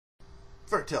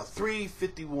Fairy Tail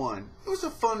 351. It was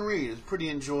a fun read. It was pretty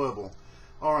enjoyable.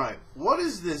 Alright, what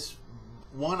is this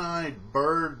one-eyed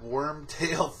bird, worm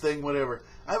tail thing, whatever?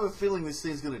 I have a feeling this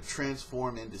thing's going to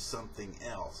transform into something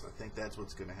else. I think that's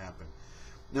what's going to happen.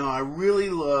 Now, I really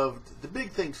loved, the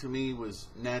big thing for me was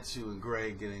Natsu and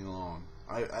Gray getting along.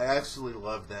 I absolutely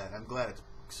loved that. I'm glad it's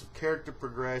some character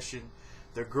progression.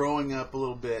 They're growing up a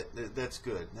little bit. That's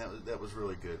good. That was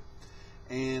really good.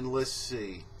 And let's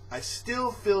see. I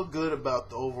still feel good about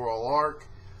the overall arc.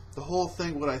 The whole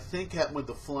thing, what I think happened with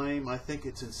the flame, I think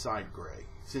it's inside Gray.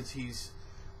 Since he's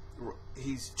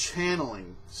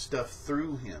channeling stuff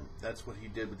through him. That's what he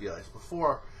did with the ice.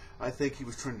 Before, I think he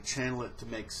was trying to channel it to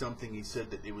make something he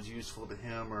said that it was useful to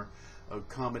him or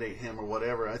accommodate him or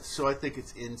whatever. So I think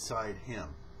it's inside him.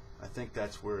 I think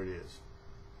that's where it is.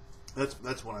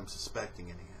 That's what I'm suspecting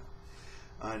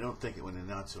anyhow. I don't think it went in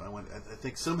Natsu. I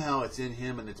think somehow it's in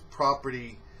him, and its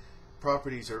properties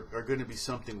are going to be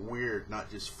something weird, not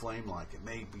just flame-like. It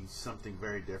may be something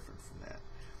very different from that.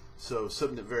 So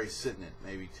something that very sentient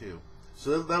maybe too.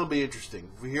 So that'll be interesting.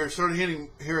 If we start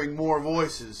hearing more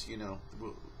voices, you know,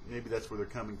 maybe that's where they're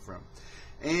coming from.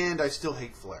 And I still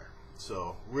hate Flare.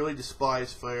 So really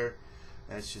despise Flare.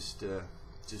 That's just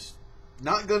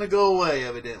not going to go away,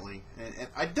 evidently. And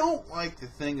I don't like the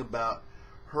thing about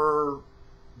her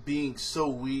being so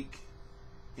weak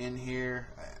in here.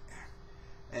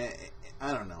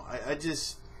 I don't know. I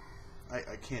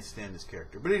can't stand this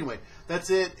character. But anyway, that's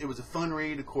it. It was a fun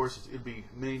read. Of course, it'd be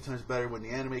a million times better when the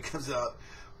anime comes out.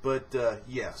 But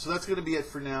yeah, so that's going to be it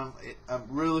for now. I'm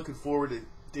really looking forward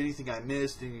to anything I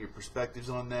missed, any of your perspectives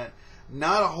on that.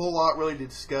 Not a whole lot really to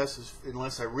discuss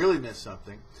unless I really missed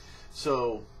something.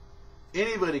 So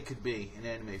anybody could be an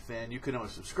anime fan. You can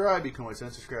always subscribe. You can always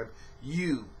unsubscribe.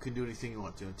 You can do anything you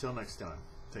want to. Until next time,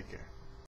 take care.